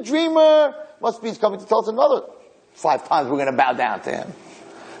 here's the dreamer. Must be he's coming to tell us another 5 times we're going to bow down to him.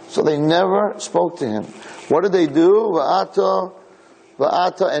 So they never spoke to him. What did they do?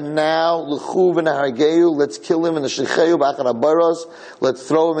 Va'ata, and now, let's kill him in the Shecheyu, let's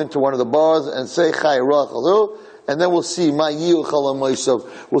throw him into one of the bars and say, and then we'll see,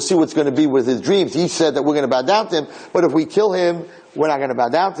 we'll see what's going to be with his dreams. He said that we're going to bow down to him, but if we kill him, we're not going to bow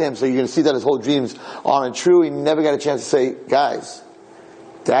down to him, so you're going to see that his whole dreams aren't true. He never got a chance to say, guys,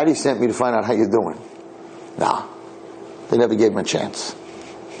 Daddy sent me to find out how you're doing. Nah, they never gave him a chance.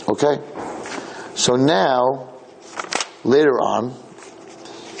 Okay? So now, later on,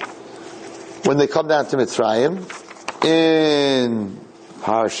 when they come down to Mitzrayim, in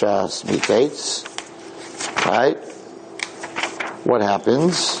Parshas Miketz, right? What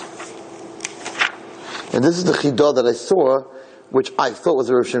happens? And this is the chidah that I saw, which I thought was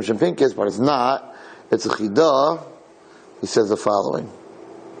a Rav Shimshon Pincus, but it's not. It's a chidah. He says the following.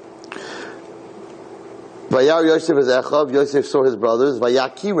 Vayar Yosef is Echav. Yosef saw his brothers.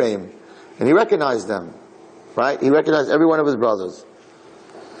 Vayakireim, and he recognized them. Right? He recognized every one of his brothers.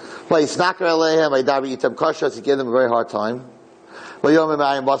 Vayisnaker Eleihem. Vaydavi Itam Kashas. He gave them a very hard time. Vayom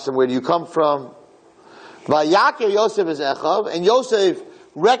Emayim Basam. Where do you come from? Vayakir Yosef is Echav, and Yosef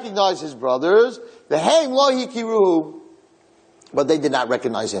recognized his brothers. V'heim lo hikiruhu, but they did not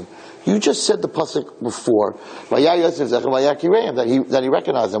recognize him. You just said the pasuk before, Vayar Yosef is Echav Vayakireim, that he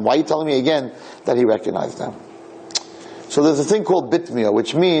recognized them. Why are you telling me again that he recognized them? So there's a thing called bitmiyah,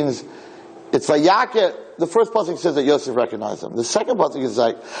 which means it's Vayakir. The first pasuk says that Yosef recognized them. The second pasuk is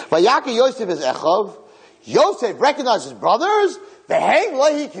like Vayakir Yosef is Echav. Yosef recognized his brothers. V'heim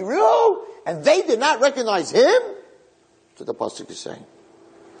lo hikiruhu, and they did not recognize him. That's what the pasuk is saying.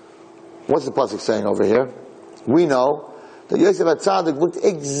 What's the pasuk saying over here? We know that Yosef HaTzadik looked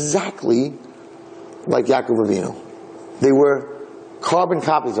exactly like Yaakov Avinu. They were carbon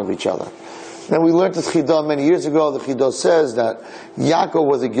copies of each other. And we learned this chidah many years ago. The chidah says that Yaakov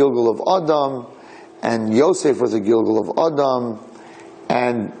was a Gilgal of Adam, and Yosef was a Gilgal of Adam,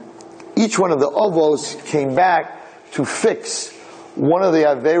 and each one of the Avos came back to fix one of the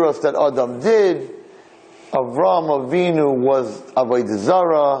Averos that Adam did. Avram Avinu was Avodah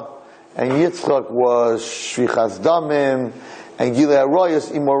Zarah, and Yitzchak was Shvichas Damim, and Gilei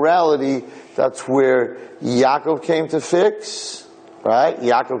Arayos, immorality. That's where Yaakov came to fix, right?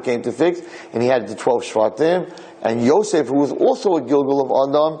 Yaakov came to fix, and he had the 12 Shvatim, and Yosef, who was also a Gilgal of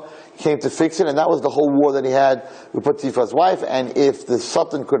Adam, came to fix it, and that was the whole war that he had with Potiphar's wife. And if the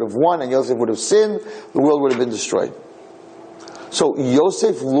Satan could have won and Yosef would have sinned, the world would have been destroyed. So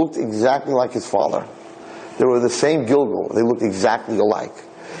Yosef looked exactly like his father. They were the same Gilgal. They looked exactly alike.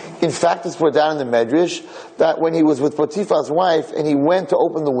 In fact, it's brought down in the Medrash that when he was with Potiphar's wife and he went to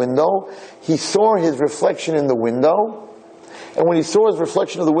open the window, he saw his reflection in the window. And when he saw his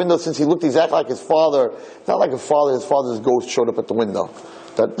reflection of the window, since he looked exactly like his father, not like his father's ghost showed up at the window.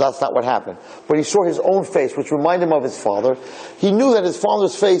 That's not what happened. But he saw his own face, which reminded him of his father. He knew that his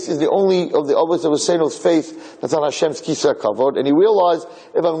father's face is the only of the Avos that was Seino's face that's on Hashem's Kisar Kavod. And he realized,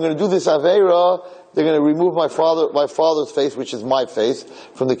 if I'm going to do this Aveira, they're going to remove my father's face, which is my face,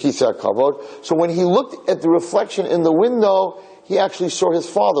 from the Kisar Kavod. So when he looked at the reflection in the window, he actually saw his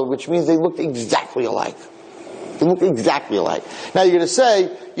father, which means they looked exactly alike. They looked exactly alike. Now you're going to say,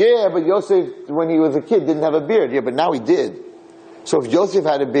 yeah, but Yosef, when he was a kid, didn't have a beard. Yeah, but now he did. So if Yosef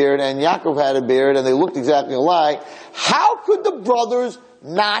had a beard and Yaakov had a beard and they looked exactly alike, how could the brothers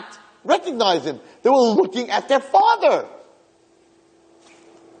not recognize him? They were looking at their father.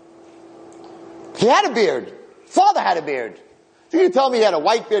 He had a beard. Father had a beard. You can tell me he had a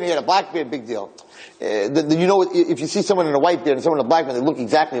white beard and he had a black beard, big deal. You know, if you see someone in a white beard and someone in a black beard, they look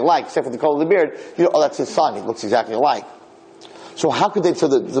exactly alike, except for the color of the beard, you know, oh, that's his son. He looks exactly alike. So how could they, so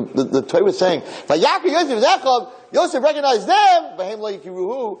the Torah was saying, Vayakir Yosef is Echav, Yosef recognized them, V'heim lo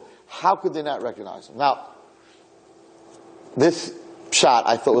yikiruhu. How could they not recognize him? Now, this shot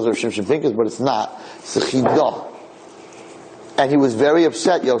I thought was Rav Shimshon Pincus, but it's not. It's a chidah. And he was very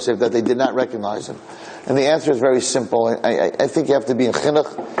upset, Yosef, that they did not recognize him. And the answer is very simple. I think you have to be in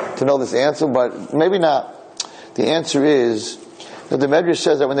chinuch to know this answer, but maybe not. The answer is that the Medrash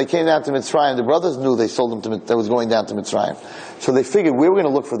says that when they came down to Mitzrayim, the brothers knew they sold him that was going down to Mitzrayim. So they figured, we were going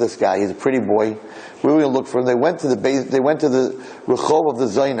to look for this guy. He's a pretty boy. We were going to look for him. They went to the Rechov of the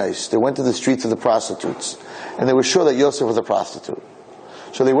Zaynais. They went to the streets of the prostitutes. And they were sure that Yosef was a prostitute.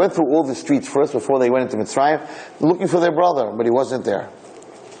 So they went through all the streets first before they went into Mitzrayim, looking for their brother, but he wasn't there.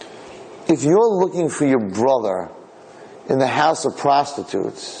 If you're looking for your brother in the house of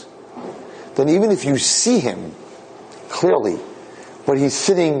prostitutes, then even if you see him clearly, but he's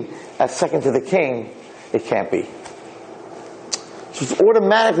sitting as second to the king, it can't be. So it's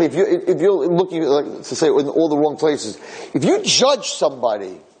automatically, if you're looking, like to say, in all the wrong places, if you judge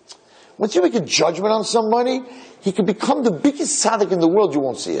somebody, once you make a judgment on somebody, he can become the biggest tzaddik in the world, you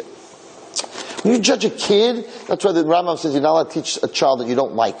won't see it. When you judge a kid, that's why the Rambam says you're not allowed to teach a child that you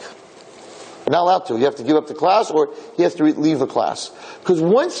don't like. You're not allowed to. You have to give up the class, or he has to leave the class. Because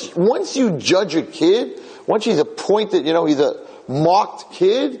once you judge a kid, once he's appointed, he's a marked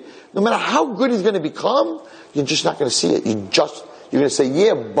kid, no matter how good he's going to become, you're just not going to see it. you're going to say,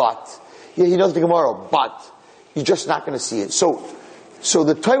 yeah, but. Yeah, he knows the Gemara, but. You're just not going to see it. So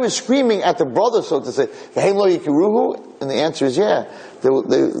the Torah is screaming at the brother, so to say, "V'hem lo yikiruhu," and the answer is, yeah. They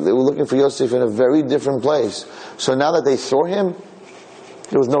were looking for Yosef in a very different place. So now that they saw him,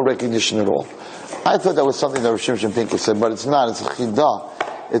 there was no recognition at all. I thought that was something that Rav Shimshon Pinkus said, but it's not. It's a chidah.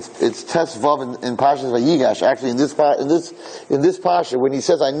 It's Tes Vav in Parshas Vayigash. Actually, in this parsha, when he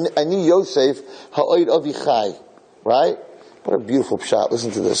says, "I knew Yosef ha'oid avichai," right? What a beautiful shot.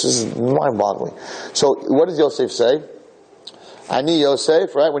 Listen to this. This is mind-boggling. So, what does Yosef say? I knew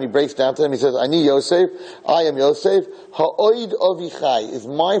Yosef, right? When he breaks down to him, he says, "I knew Yosef. I am Yosef. Ha'oid avichai. Is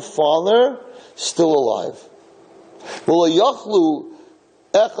my father still alive?"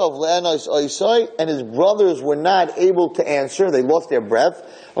 And his brothers were not able to answer. They lost their breath.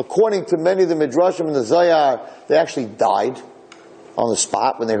 According to many of the Midrashim and the Zayar, they actually died on the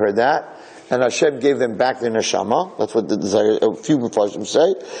spot when they heard that. And Hashem gave them back their neshama. That's what the Zayar, a few Midrashim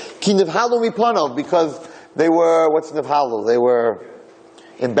say. Ki nivhalu mipanav, because they were, what's nivhalu? They were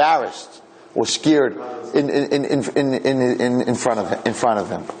embarrassed or scared in front of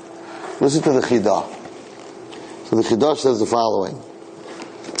him. Listen to the Chidah. So the Chidah says the following.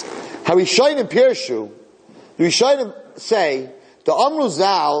 Harishayim Pirshu, the Rishayim say, the Amru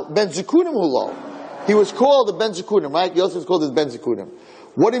Zal ben Zekunim hulo. He was called the Ben Zekunim, right? Yosef was called his Ben Zekunim.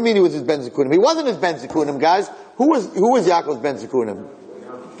 What do you mean he was his Ben Zekunim? He wasn't his Ben Zekunim, guys. Who was Yaakov's Ben Zekunim?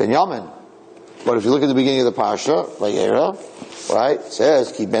 Benjamin. But if you look at the beginning of the Parsha, Vayera, right, it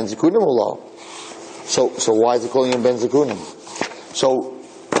says, Ki Ben Zekunim hulo. So why is he calling him Ben Zekunim? So,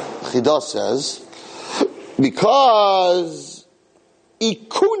 Chidah says, because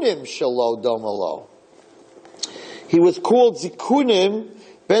Ikunim shalo domalo. He was called Zikunim,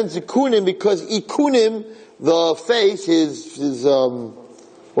 Ben Zikunim, because Ikunim, the face, his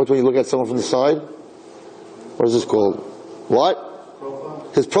what when you look at someone from the side? What is this called? What? Profile.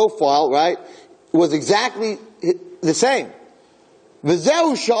 His profile, right, was exactly the same.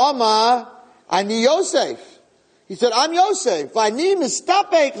 V'zehu sha'ama ani Yosef. He said, I'm Yosef. V'ani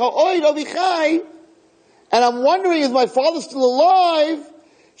mistapek ha'oid avichai. And I'm wondering, is my father still alive?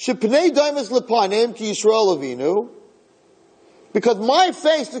 Shepnei daimas lepanim ki Yisrael Avinu. Because my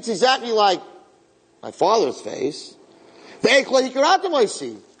face looks exactly like my father's face. How can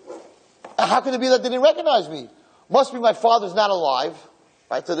it be that they didn't recognize me? Must be my father's not alive.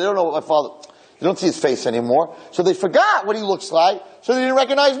 Right? So they don't know what my father, they don't see his face anymore. So they forgot what he looks like, so they didn't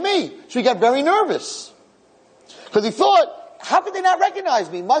recognize me. So he got very nervous. Because he thought, how could they not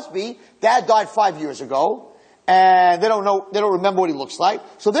recognize me? Must be, Dad died 5 years ago, and they don't remember what he looks like,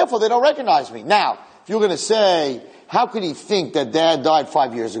 so therefore they don't recognize me. Now, if you're going to say, how could he think that Dad died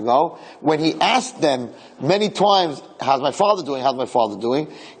 5 years ago, when he asked them many times, how's my father doing, how's my father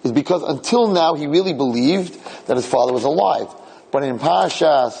doing, is because until now he really believed that his father was alive. But in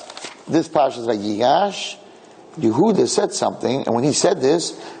this Parshas Vayigash, Yehuda said something, and when he said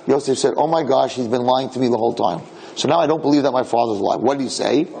this, Yosef said, oh my gosh, he's been lying to me the whole time. So now I don't believe that my father's alive. What did he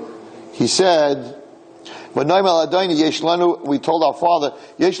say? He said, we told our father,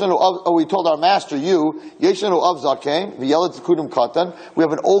 we told our master, you, we have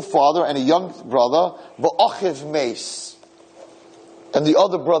an old father and a young brother, and the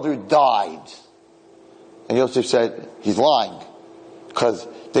other brother died. And Yosef said, he's lying, because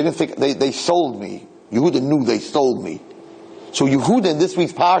they didn't think, they sold me. Yehuda knew they sold me. So Yehuda in this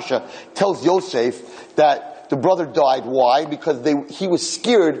week's Parsha tells Yosef that the brother died. Why? Because he was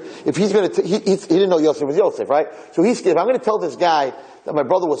scared. If he's going to, he didn't know Yosef was Yosef, right? So he's scared. If I'm going to tell this guy that my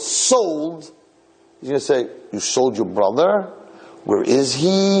brother was sold, he's going to say, you sold your brother? Where is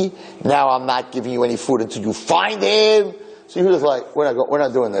he? Now I'm not giving you any food until you find him. So Yehuda's like, we're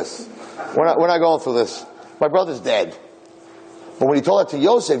not doing this. We're not going through this. My brother's dead. But when he told that to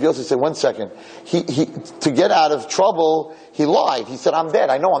Yosef, Yosef said, one second. He to get out of trouble, he lied. He said, I'm dead.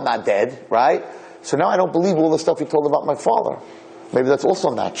 I know I'm not dead, right? So now I don't believe all the stuff he told about my father. Maybe that's also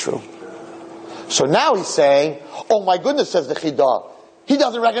not true. So now he's saying, oh my goodness, says the Chidah. They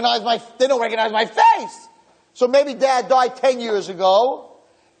don't recognize my face. So maybe Dad died 10 years ago,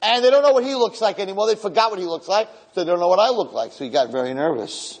 and they don't know what he looks like anymore. They forgot what he looks like, so they don't know what I look like. So he got very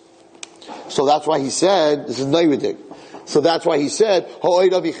nervous. So that's why he said, this is Neirudik. So that's why he said,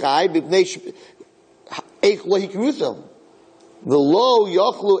 the lo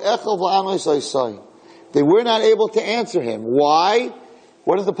yachlu echav la'anois. They were not able to answer him. Why?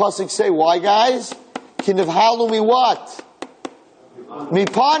 What does the pasuk say? Why, guys? Kinevhalu mi what?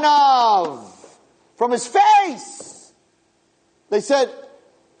 Mipanav. From his face. They said,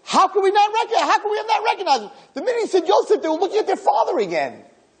 how can we have not recognized him? The minute he said Yosef, they were looking at their father again.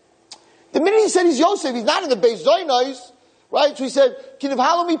 The minute he said he's Yosef, he's not in the Beis Zonos. Right? So he said,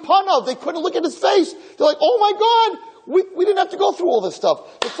 "Kinivhalu mi panav." They couldn't look at his face. They're like, "Oh my God, we didn't have to go through all this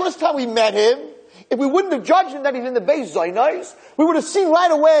stuff." The first time we met him, if we wouldn't have judged him that he's in the Beis Zaynais, we would have seen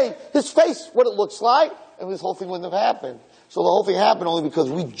right away his face, what it looks like, and this whole thing wouldn't have happened. So the whole thing happened only because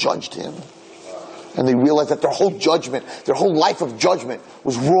we judged him. And they realized that their whole judgment, their whole life of judgment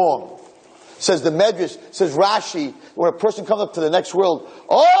was wrong. Says the Medrash, says Rashi, when a person comes up to the next world,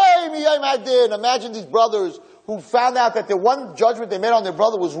 imagine these brothers who found out that the one judgment they made on their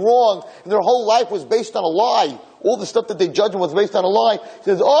brother was wrong, and their whole life was based on a lie. All the stuff that they judged was based on a lie. He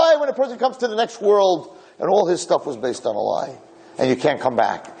says, when a person comes to the next world, and all his stuff was based on a lie. And you can't come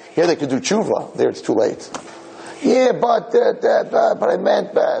back. Here they could do tshuva. There it's too late. Yeah, but I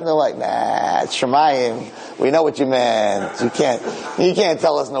meant, and they're like, nah, it's Shemayim. We know what you meant. You can't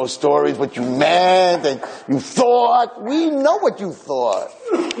tell us no stories, what you meant, and you thought. We know what you thought.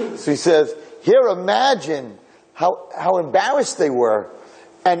 So he says, here, imagine how embarrassed they were,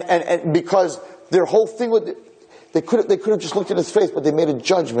 and because their whole thing would, they could have just looked at his face, but they made a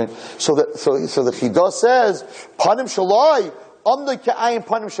judgment. So the Chidah says, Panim Shalai, Amdai Ka'ayim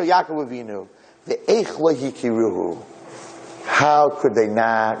Panim Shal Yaakov Avinu. How could they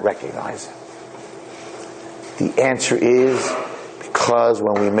not recognize him? The answer is because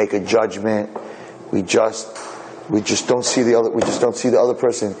when we make a judgment, we just don't see the other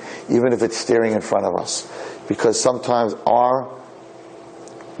person, even if it's staring in front of us. Because sometimes our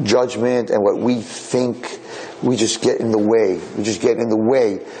judgment and what we think, we just get in the way.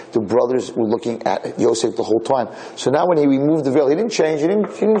 The brothers were looking at Yosef the whole time. So now when he removed the veil, he didn't change, he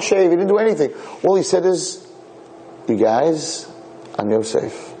didn't shave, he didn't do anything. All he said is, you guys, I'm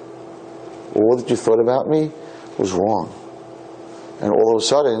Yosef. All that you thought about me was wrong. And all of a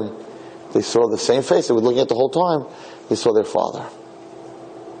sudden, they saw the same face they were looking at the whole time. They saw their father.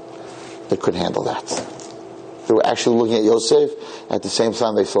 They couldn't handle that. They were actually looking at Yosef. At the same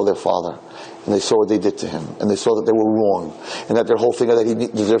time, they saw their father. And they saw what they did to him. And they saw that they were wrong. And that their whole thing that he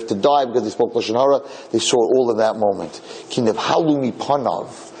deserved to die because he spoke Lashon Hara. They saw all in that moment. Kinivhalu mi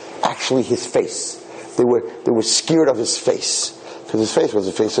panav. Actually, his face. They were scared of his face. Because his face was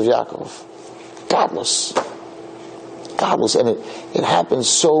the face of Yaakov. Godless. And it happens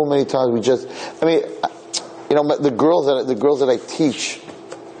so many times. The girls that I teach,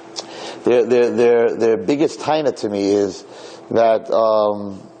 their biggest taina to me is that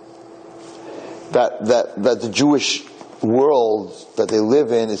the Jewish world that they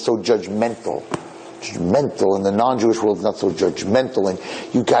live in is so judgmental, and the non-Jewish world is not so judgmental, and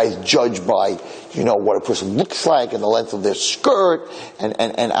you guys judge by what a person looks like and the length of their skirt, and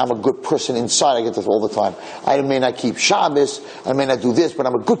I'm a good person inside. I get this all the time. I may not keep Shabbos, I may not do this, but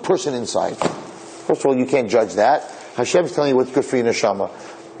I'm a good person inside. First of all, you can't judge that. Hashem's telling you what's good for your neshama.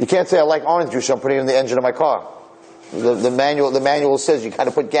 You can't say, I like orange juice, I'm putting it in the engine of my car. The manual says you got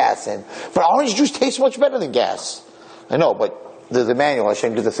to put gas in. But orange juice tastes much better than gas. I know, but there's a manual.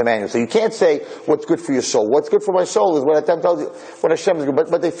 Hashem gives us a manual. So you can't say what's good for your soul. What's good for my soul is what Hashem tells you. What Hashem is good.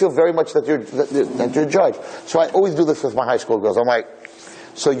 But they feel very much that you're judged. So I always do this with my high school girls. I'm like,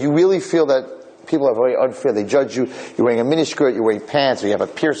 so you really feel that people are very unfair. They judge you. You're wearing a miniskirt. You're wearing pants. Or you have a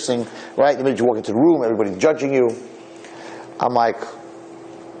piercing. Right? The minute you walk into the room, everybody's judging you. I'm like,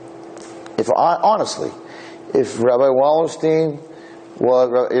 honestly, if Rabbi Wallerstein was,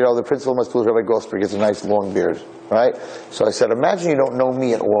 the principal of my school is Rabbi Grossberg, he has a nice long beard, right? So I said, imagine you don't know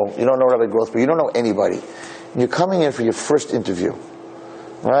me at all. You don't know Rabbi Grossberg. You don't know anybody. And you're coming in for your first interview,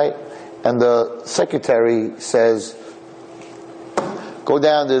 right? And the secretary says, go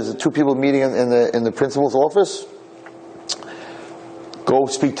down, there's two people meeting in the principal's office. Go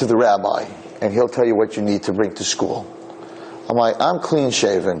speak to the rabbi, and he'll tell you what you need to bring to school. I'm like, I'm clean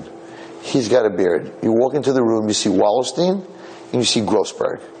shaven. He's got a beard. You walk into the room, you see Wallerstein, and you see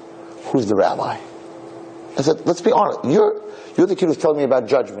Grossberg. Who's the rabbi? I said, let's be honest. You're the kid who's telling me about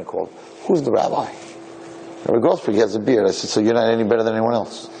judgment call. Who's the rabbi? Rabbi Grossberg, he has a beard. I said, so you're not any better than anyone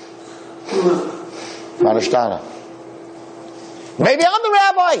else. Manashtana. Maybe I'm the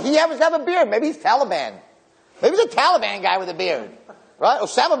rabbi. He happens to have a beard. Maybe he's Taliban. Maybe he's a Taliban guy with a beard. Right?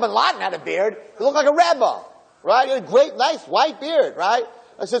 Osama bin Laden had a beard. He looked like a rabbi. Right? He had a great, nice, white beard. Right?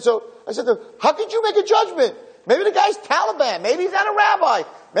 I said, how could you make a judgment? Maybe the guy's Taliban. Maybe he's not a rabbi.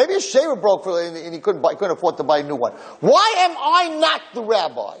 Maybe his shaver broke and he couldn't afford to buy a new one. Why am I not the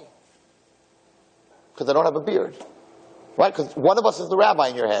rabbi? Because I don't have a beard. Right? Because one of us is the rabbi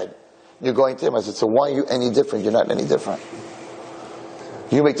in your head. You're going to him. I said, so why are you any different? You're not any different.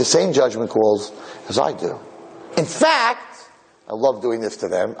 You make the same judgment calls as I do. In fact, I love doing this to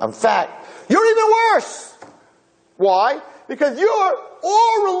them. In fact, you're even worse. Why? Because you're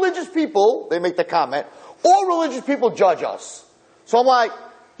all religious people, they make the comment, all religious people judge us. So I'm like,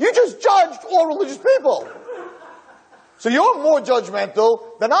 you just judged all religious people. So you're more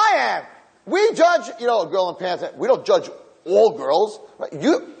judgmental than I am. We judge, a girl in pants. We don't judge all girls. Right?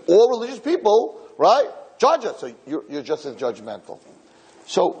 All religious people, right, judge us. So you're just as judgmental.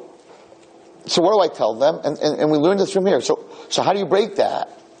 So what do I tell them? And we learn this from here. So how do you break that?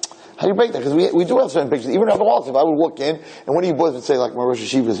 How do you break that? Because we do have certain pictures. Even if I would walk in, and one of you boys would say, like, my Rosh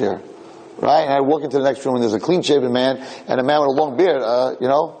Hashiva's here. Right? And I walk into the next room and there's a clean-shaven man and a man with a long beard,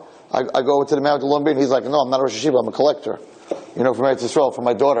 I go to the man with the long beard and he's like, no, I'm not a Rosh Hashiva, I'm a collector. From Eretz Yisrael, for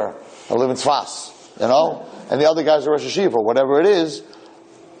my daughter. I live in Tzfas, And the other guy's a Rosh Hashiva, whatever it is.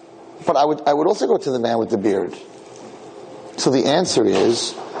 But I would also go to the man with the beard. So the answer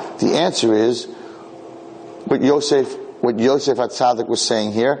is what Yosef HaTzadik was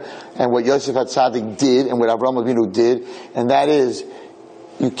saying here, and what Yosef HaTzadik did, and what Avraham Avinu did, and that is,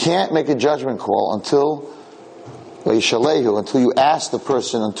 you can't make a judgment call until you ask the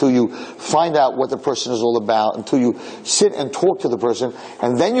person, until you find out what the person is all about, until you sit and talk to the person,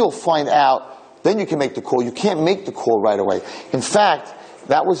 and then you'll find out, then you can make the call. You can't make the call right away. In fact,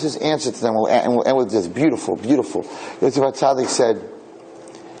 that was his answer to them, and we'll end with this. Beautiful, beautiful. Yosef HaTzadik said,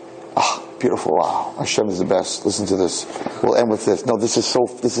 beautiful, wow, Hashem is the best. Listen to this. We'll end with this. No, this is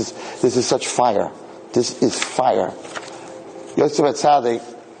such fire. This is fire. Yosef HaTzadik,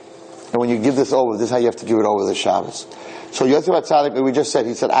 and when you give this over, this is how you have to give it over the Shabbos. So Yosef HaTzadik, we just said,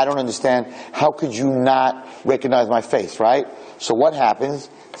 he said, I don't understand, how could you not recognize my face, right? So what happens?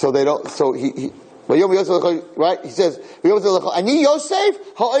 So they don't, so he right? He says, Ani Yosef,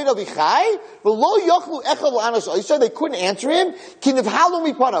 ha'oid avichai, v'lo yochlu echad l'anash. He said they couldn't answer him,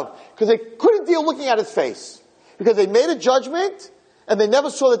 because they couldn't deal looking at his face. Because they made a judgment, and they never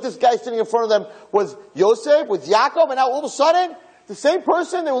saw that this guy sitting in front of them was Yosef, was Yaakov, and now all of a sudden, the same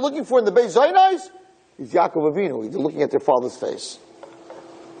person they were looking for in the Beis Zaynais is Yaakov Avinu. They're looking at their father's face.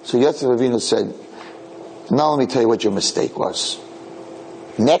 So Yosef Avinu said, now let me tell you what your mistake was.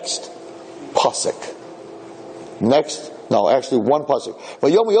 Next pasuk. One pasuk.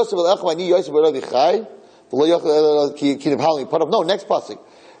 No, next pasuk.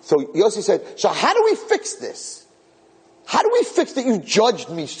 So Yosef said, so how do we fix this? How do we fix that you judged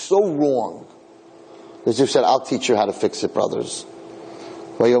me so wrong? Yosef said, I'll teach you how to fix it, brothers.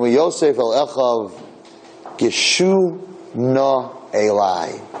 Yosef el echav geshu na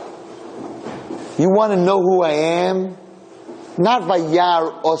elai. You want to know who I am? Not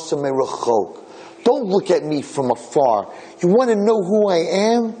vayar osa merachok. Don't look at me from afar. You want to know who I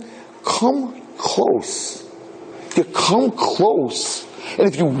am? Come close. You come close. And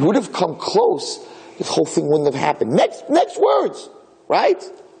if you would have come close, this whole thing wouldn't have happened. Next words, right?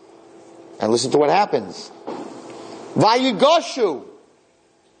 And listen to what happens. Vayigoshu.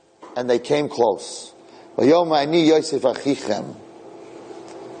 And they came close. Vayom ani Yosef achichem.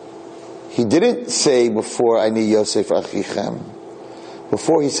 He didn't say before, I need Yosef achichem.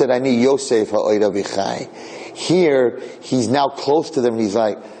 Before he said, I need Yosef ha'oid avichai. Here, he's now close to them and he's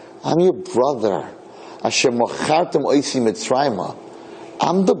like, I'm your brother. Asher mochartem oisi mitzrayma.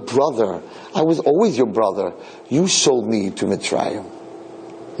 I'm the brother. I was always your brother. You sold me to Mitzrayim.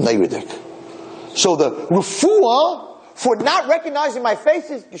 Neirudik. So the refuah for not recognizing my face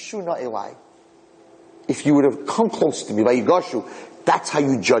is Yeshuna Elai. If you would have come close to me, by Yigashu, that's how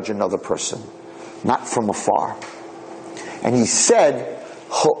you judge another person, not from afar. And he said,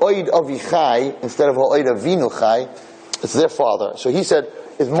 Ha'oid avichai, instead of Ha'oid avinu chai, it's their father. So he said,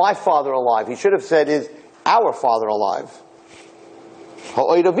 is my father alive? He should have said, is our father alive?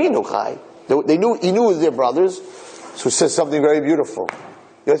 Ha'oid avinu chai. He knew it was their brothers, so it says something very beautiful.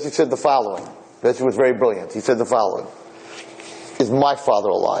 Yosef said the following. Yosef was very brilliant. He said the following. Is my father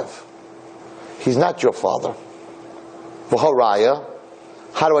alive? He's not your father. V'haraya.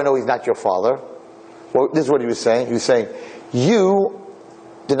 How do I know he's not your father? Well, this is what he was saying. He was saying, you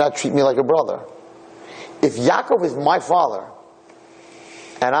did not treat me like a brother. If Yaakov is my father,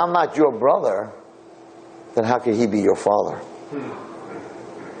 and I'm not your brother, then how could he be your father?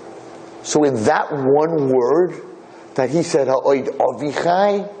 So in that one word that he said, Ha'oid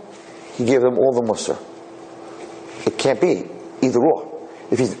avichai, he gave them all the musar. It can't be either or.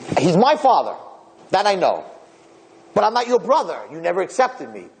 If he's my father, that I know. But I'm not your brother. You never accepted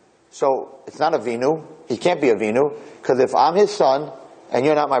me. So it's not Avinu. He can't be Avinu. Because if I'm his son, and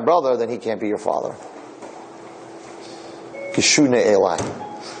you're not my brother, then he can't be your father. Kishune Eli.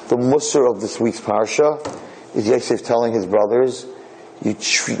 The musar of this week's parsha is Yosef telling his brothers, you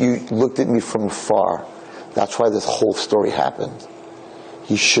looked at me from afar. That's why this whole story happened.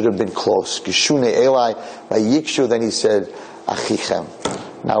 You should have been close. Kishune Eli by Yikshu, then he said, Achichem.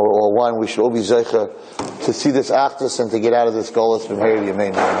 Now we're all one. We should all be zeicha to see this achdus and to get out of this golus from here.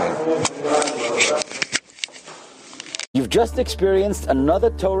 Amen. You've just experienced another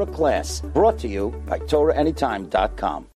Torah class brought to you by TorahAnytime.com.